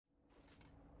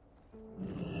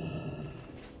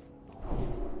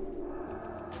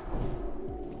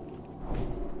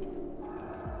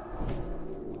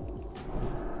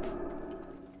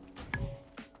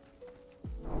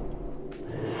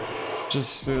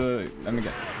Just let me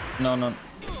get. No, no.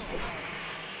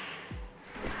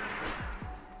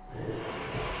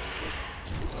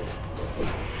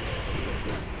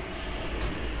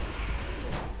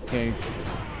 Okay.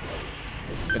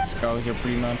 Get Skull here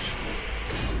pretty much.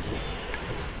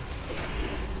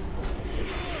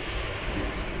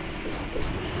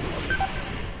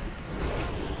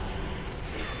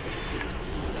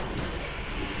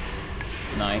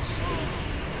 Nice.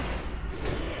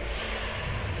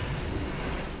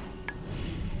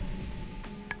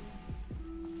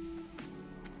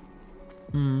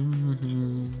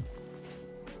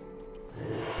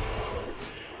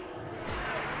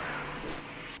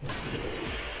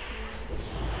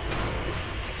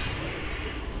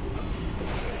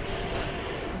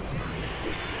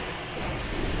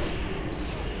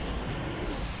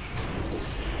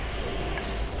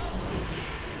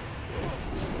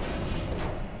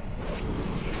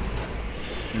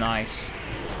 Nice.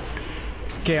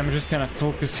 Okay, I'm just gonna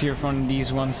focus here on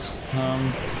these ones,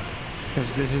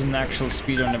 because this is an actual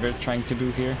speedrun that we're trying to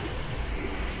do here.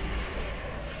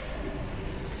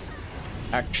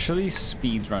 Actually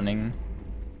speedrunning.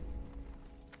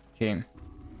 Okay.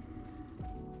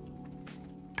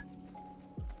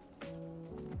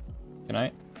 Can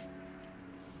I?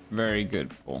 Very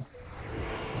good, Paul.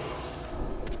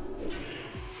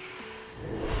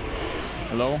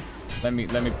 Hello? Let me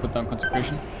put down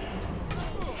consecration.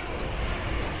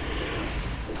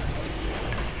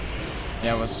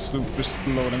 Yeah, I was super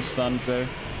slowed and stunned there.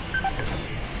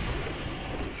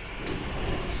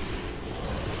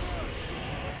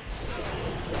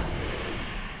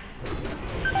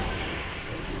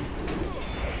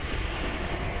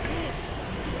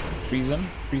 Freeze him,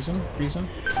 freeze him, freeze him.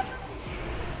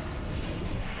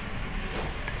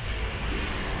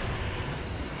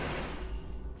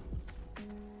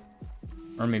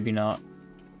 Or maybe not.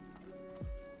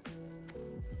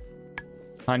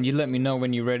 Han, you let me know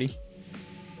when you're ready.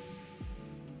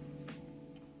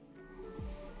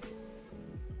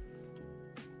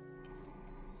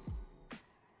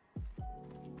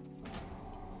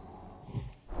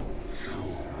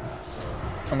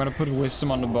 I'm gonna put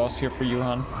wisdom on the boss here for you,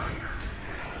 Han.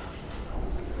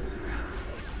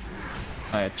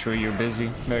 True, you're busy.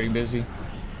 Very busy.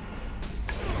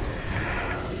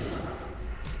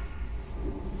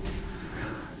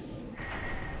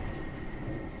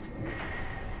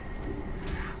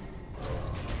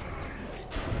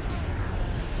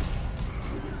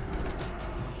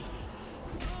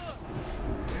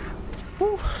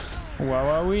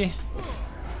 Wowee.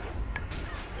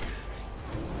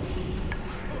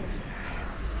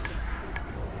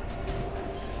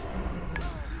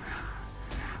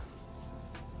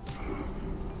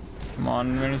 Come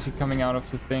on, when is he coming out of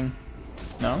the thing?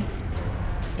 No?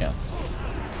 Yeah.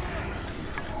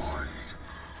 It's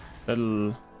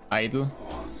little idle.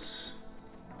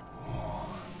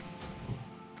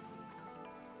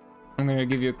 I'm gonna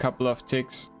give you a couple of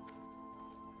ticks.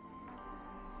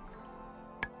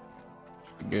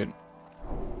 Good.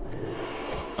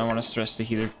 I don't want to stress the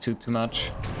healer too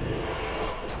much.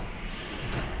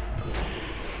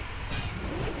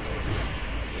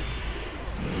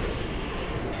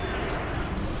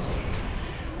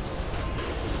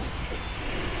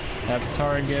 Tap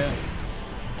target.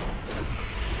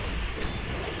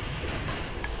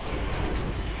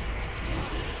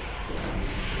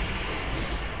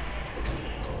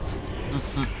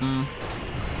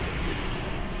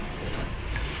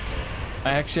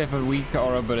 I actually have a weak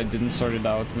aura, but I didn't sort it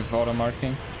out with auto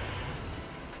marking.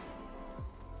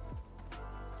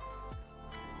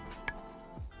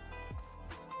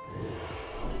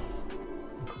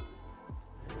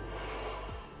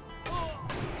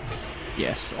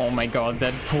 Yes, oh my god,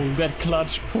 that pull, that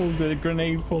clutch pull, the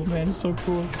grenade pull, man, so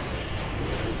cool.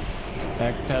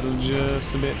 Back pedal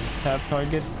just a bit, tap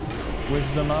target,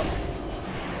 wisdom up.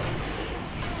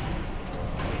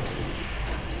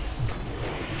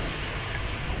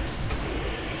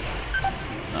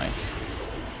 Nice.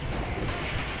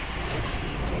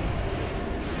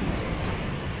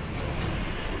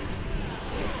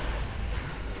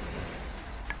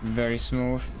 Very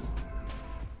smooth.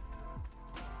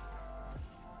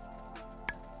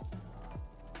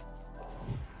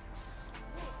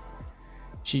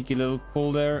 Cheeky little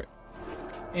pull there.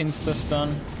 Insta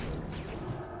stun.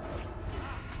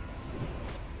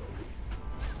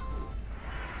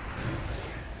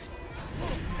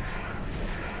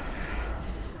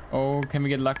 Oh, can we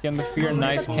get lucky on the fear?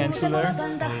 Nice cancel there.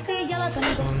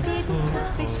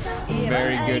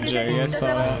 Very good, Jerry. I saw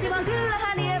that.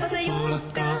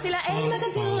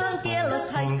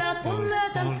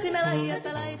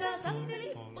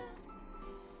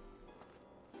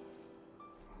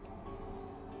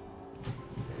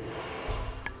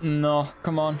 No,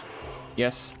 come on.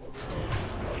 Yes.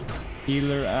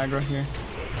 Healer aggro here.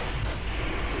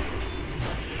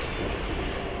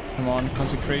 Come on,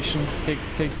 consecration. Tick,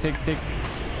 tick, tick, tick.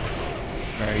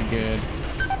 Very good.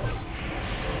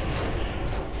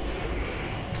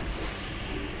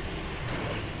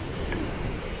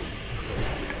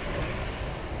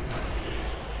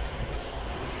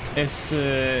 This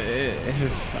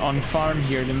is on farm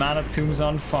here. The mana tomb's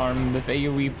on farm with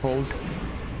AoE pulls.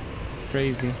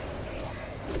 Crazy.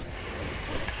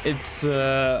 It's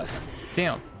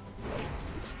damn.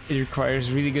 It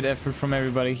requires really good effort from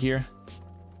everybody here.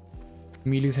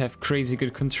 Melees have crazy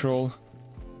good control.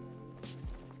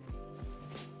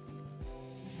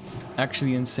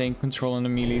 Actually insane control on the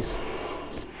melees.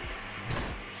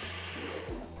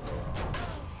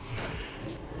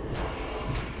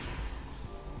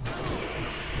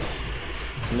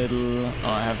 Little... Oh,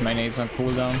 I have my nades on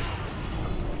cooldown.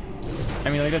 I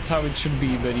mean, like, that's how it should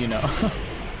be, but you know.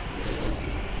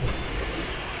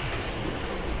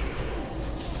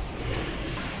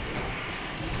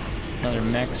 Another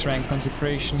max rank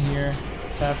consecration here.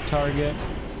 Tap target.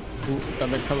 Ooh,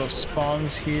 got a couple of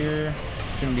spawns here.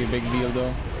 Shouldn't be a big deal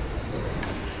though.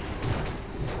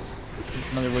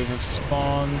 Another wave of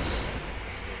spawns.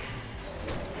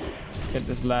 Get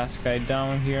this last guy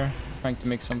down here. Trying to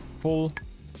make some pull.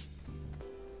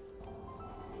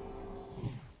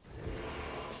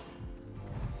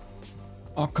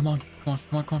 Oh, come on, come on,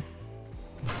 come on, come on.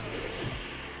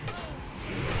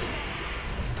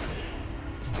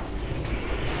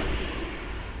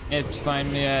 It's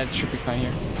fine, yeah, it should be fine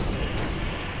here.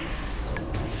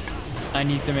 I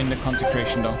need them in the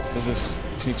consecration though. This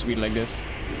needs to be like this.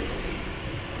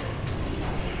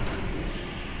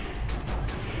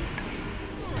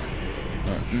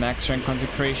 Max rank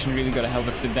consecration, really gotta help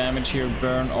with the damage here.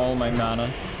 Burn all my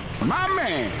mana. My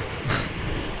man!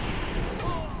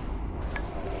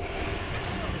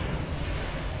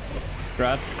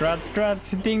 Grats, grats,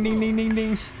 grats. Ding, ding, ding, ding,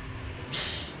 ding.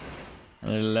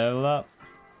 Level up.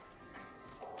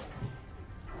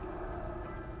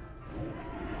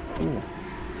 Ooh.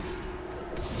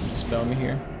 Spell me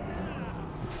here.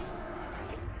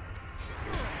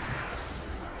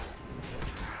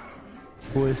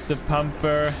 Who is the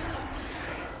pumper?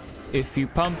 If you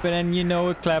pump it and you know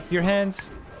it, clap your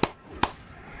hands.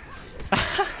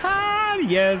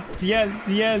 Yes, yes,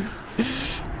 yes.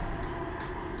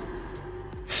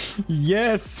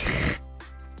 Yes.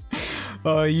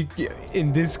 Oh,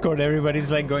 in Discord,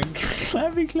 everybody's like going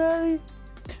clappy, clappy.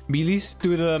 Melees,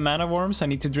 do the mana worms. I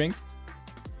need to drink.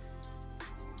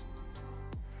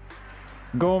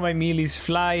 Go, my melees,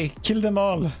 fly, kill them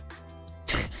all.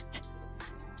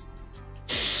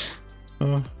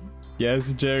 Oh,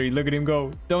 yes, Jerry, look at him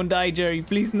go. Don't die, Jerry,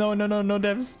 please. No, no, no, no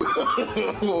devs.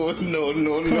 Oh, no,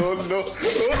 no, no, no.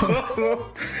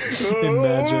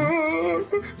 Imagine.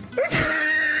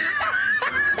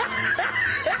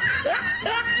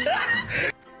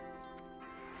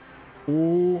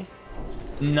 Ooh,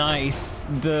 nice.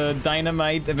 The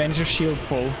dynamite Avenger shield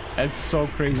pull. That's so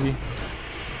crazy.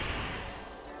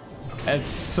 That's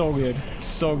so good.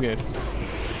 So good.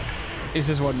 This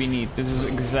is what we need. This is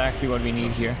exactly what we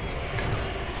need here.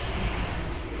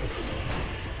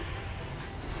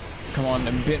 Come on,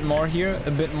 a bit more here.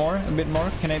 A bit more. A bit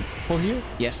more. Can I pull here?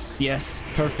 Yes. Yes.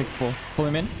 Perfect pull. Pull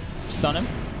him in. Stun him.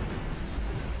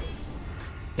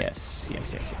 Yes.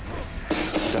 Yes, yes, yes, yes.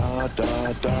 Da,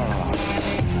 da, da.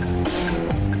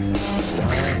 Da,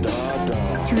 da,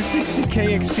 da.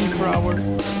 260k XP per hour.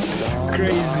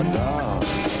 Crazy. Da,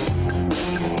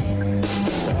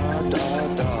 da,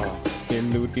 da. Okay,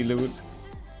 looty loot.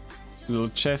 Little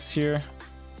chest here.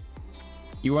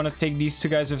 You want to take these two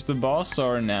guys with the boss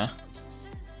or nah?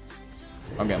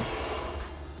 Okay.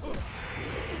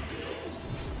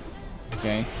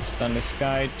 Okay, stun this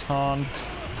guy, taunt.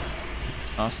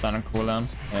 Oh, stun and cooldown.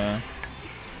 Yeah.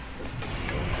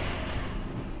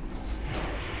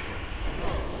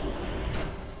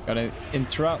 Gotta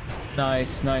interrupt.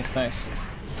 Nice, nice, nice.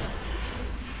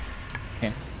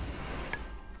 Okay.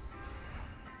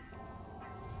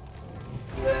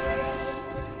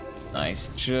 Nice,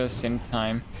 just in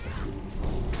time.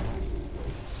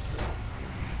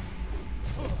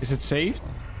 Is it saved?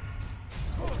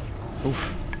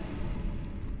 Oof.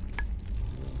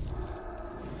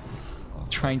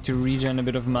 Trying to regen a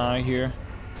bit of mana here.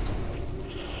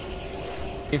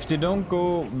 If they don't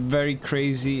go very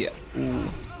crazy, ooh,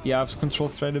 yeah, I've control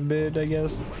thread a bit, I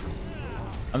guess.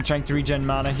 I'm trying to regen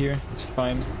mana here. It's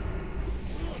fine.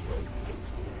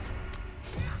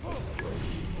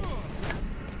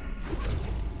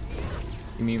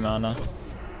 Give me mana.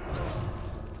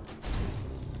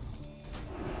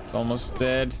 It's almost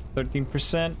dead.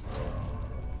 13%.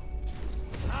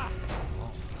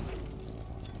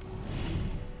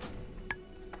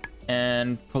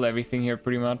 And pull everything here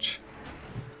pretty much.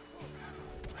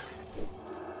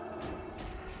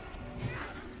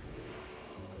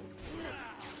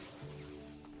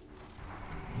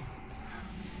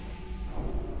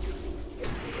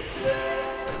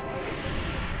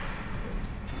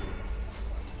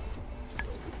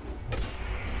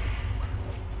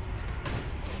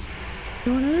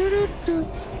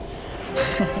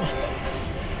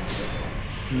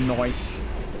 Nice.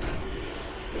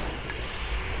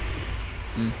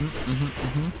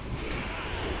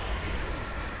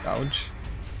 Gouge.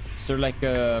 Is there like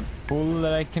a pull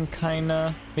that I can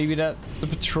kinda... Maybe the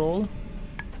patrol?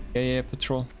 Yeah,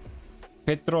 patrol.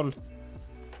 Petrol.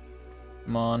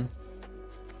 Come on.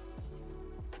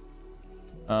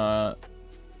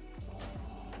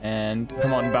 And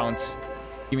come on, bounce.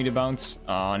 Give me the bounce.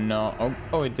 Oh no.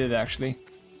 Oh, it did actually.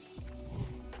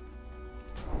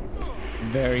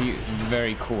 Very,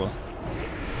 very cool.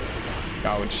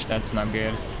 Ouch, that's not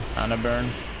good. Mana burn.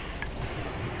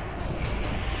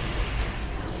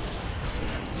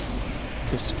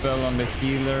 The spell on the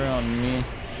healer on me.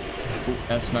 Ooh,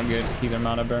 that's not good. Healer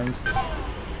mana burns.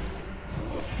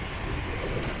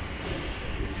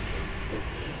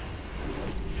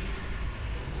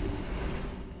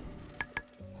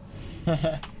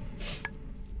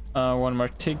 One more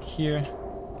tick here.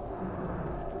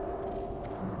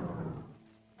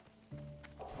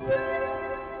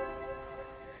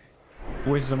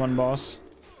 Wisdom on boss.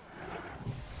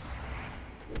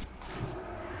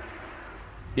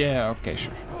 Yeah, okay,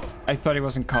 sure. I thought it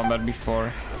was in combat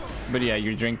before. But yeah,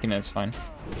 you're drinking, it's fine.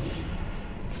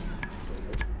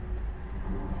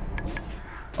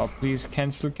 Oh, please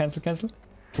cancel.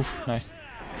 Oof, nice.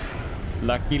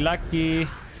 Lucky.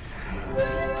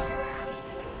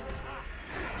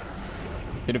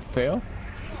 Did it fail?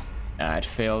 Ah, it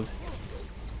failed.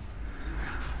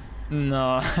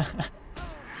 No.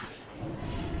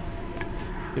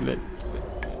 Kill it.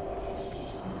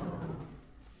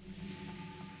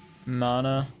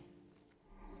 Mana.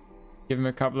 Give him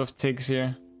a couple of ticks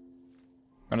here.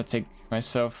 I'm gonna take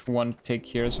myself one tick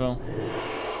here as well.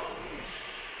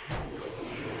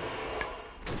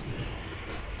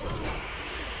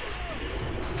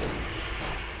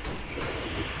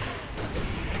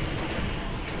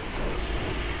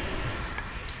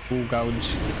 Ooh,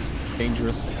 gouge.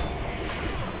 Dangerous.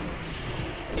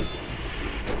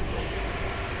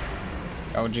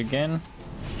 Gouge again.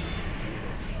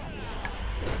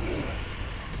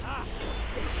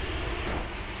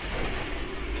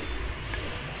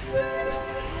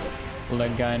 Pull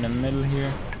that guy in the middle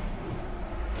here.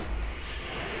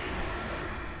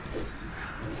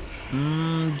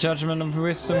 Judgment of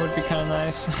Wisdom would be kind of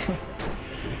nice.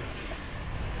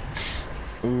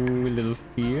 Ooh, little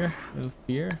fear.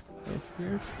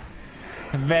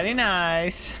 Very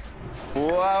nice.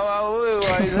 Wow,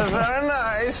 it's very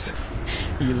nice.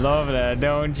 You love that,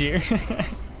 don't you?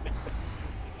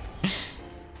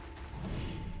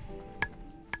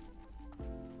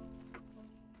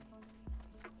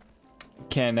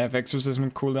 Can't have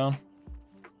exorcism cooldown.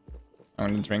 I'm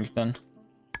gonna drink then.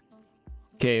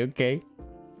 Okay.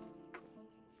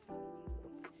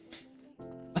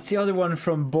 What's the other one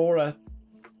from Borat?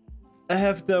 I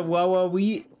have the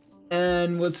Wawawi,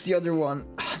 and what's the other one?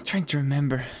 I'm trying to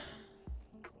remember.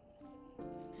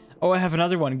 Oh, I have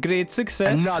another one. Great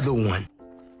success. Another one.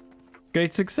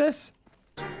 Great success.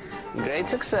 Great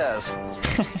success.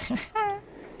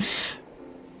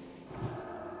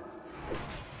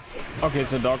 Okay,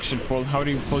 so dog should pull. How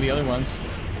do you pull the other ones?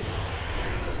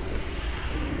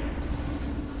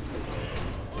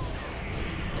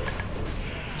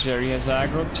 Jerry has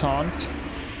aggro, taunt.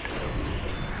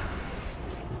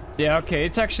 Yeah, okay.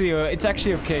 It's actually okay.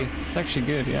 It's actually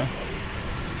good, yeah.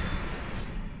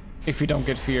 If you don't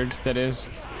get feared, that is.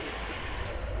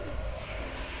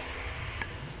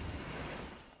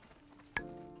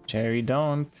 Jerry,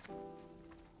 don't.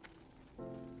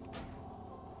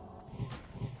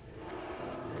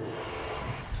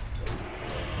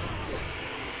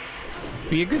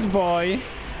 Be a good boy.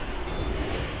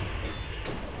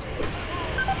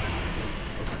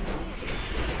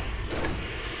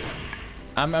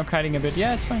 I'm kiting a bit.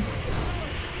 Yeah, it's fine.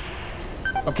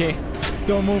 Okay,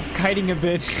 don't move. Kiting a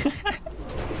bit.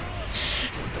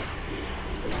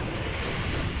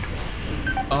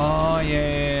 Oh,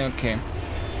 yeah, okay.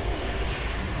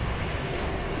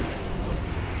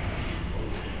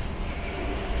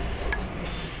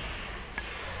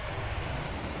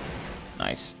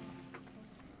 Nice.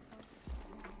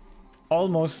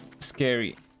 Almost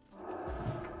scary.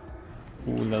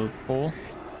 Ooh, little pull.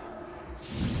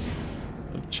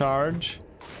 Little charge.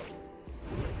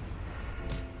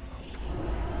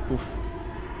 Oof.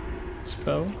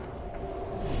 Spell.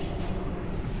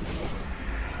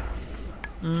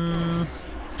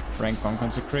 Rank 1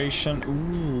 consecration.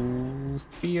 Ooh,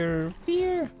 fear,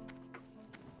 fear.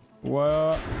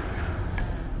 What?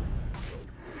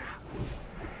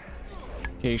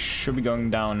 Okay, should be going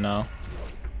down now.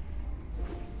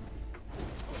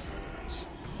 Let's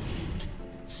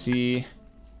see.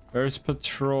 Where's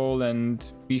Patrol and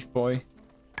Beef Boy?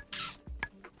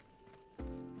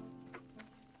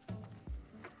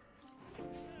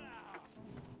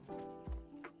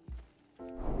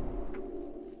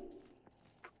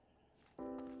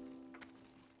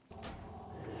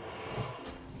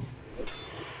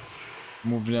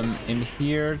 Move them in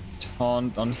here.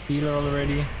 Taunt on healer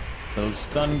already. Little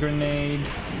stun grenade.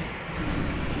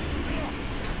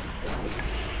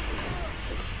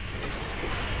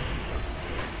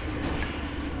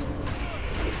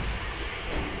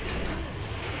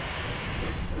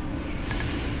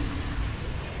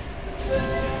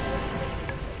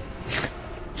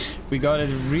 We got it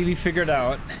really figured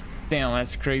out. Damn,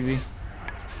 that's crazy.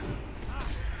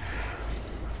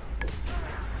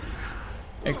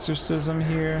 Exorcism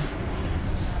here.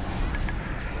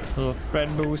 Little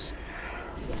threat boost.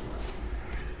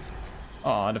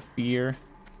 Aw, the fear.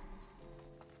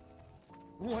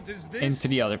 What is this? Into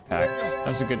the other pack.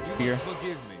 That's a good fear.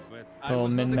 Forgive me, but I Little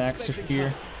was not min-max of expecting fear.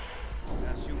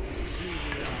 that. As you can see,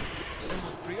 we are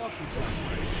somewhat preoccupied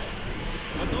right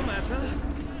now. But no matter,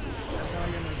 as I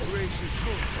am a gracious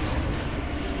host.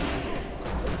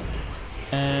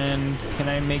 And can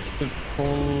I make the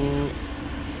pull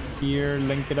here,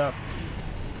 link it up?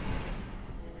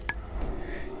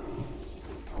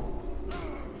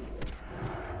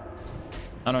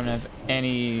 I don't have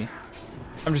any...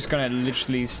 I'm just gonna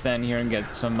literally stand here and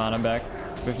get some mana back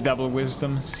with double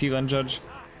wisdom, seal and judge.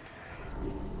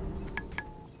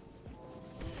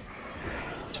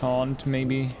 Taunt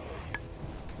maybe.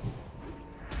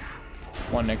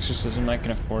 One exorcism, I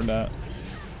can afford that.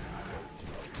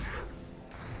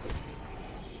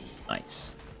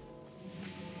 Nice.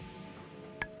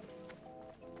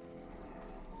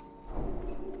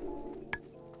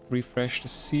 Refresh the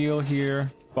seal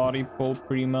here. Body pull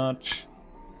pretty much.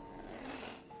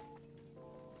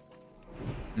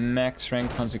 Max rank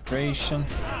consecration.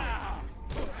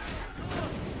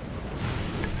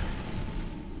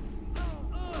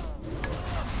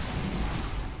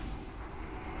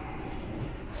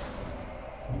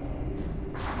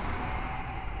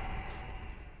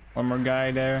 One more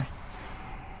guy there.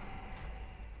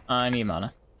 I need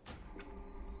mana.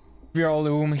 We're all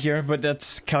loom here, but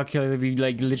that's calculated. We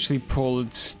like literally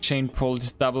pulled, chain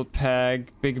pulled, double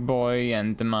peg, big boy,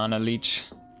 and the mana leech.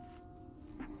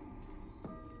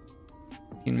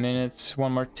 15 minutes,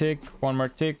 one more tick, one more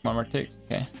tick, one more tick.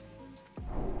 Okay.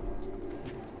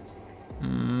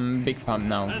 Big pump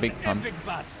now, big pump.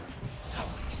 How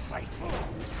exciting.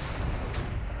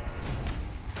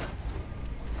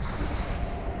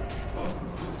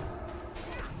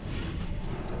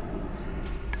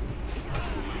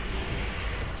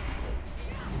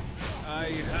 I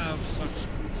have such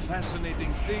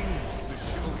fascinating things to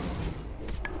show you.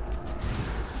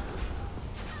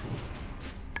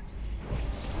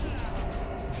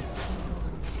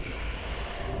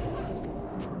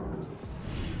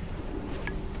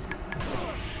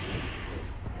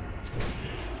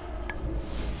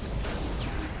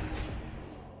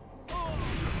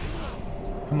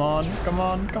 Come on, come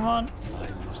on, come on. I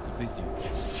must bid you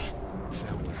Yes.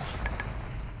 farewell.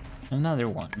 Another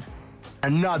one.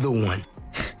 Another one.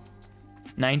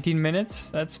 19 minutes?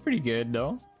 That's pretty good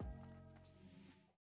though.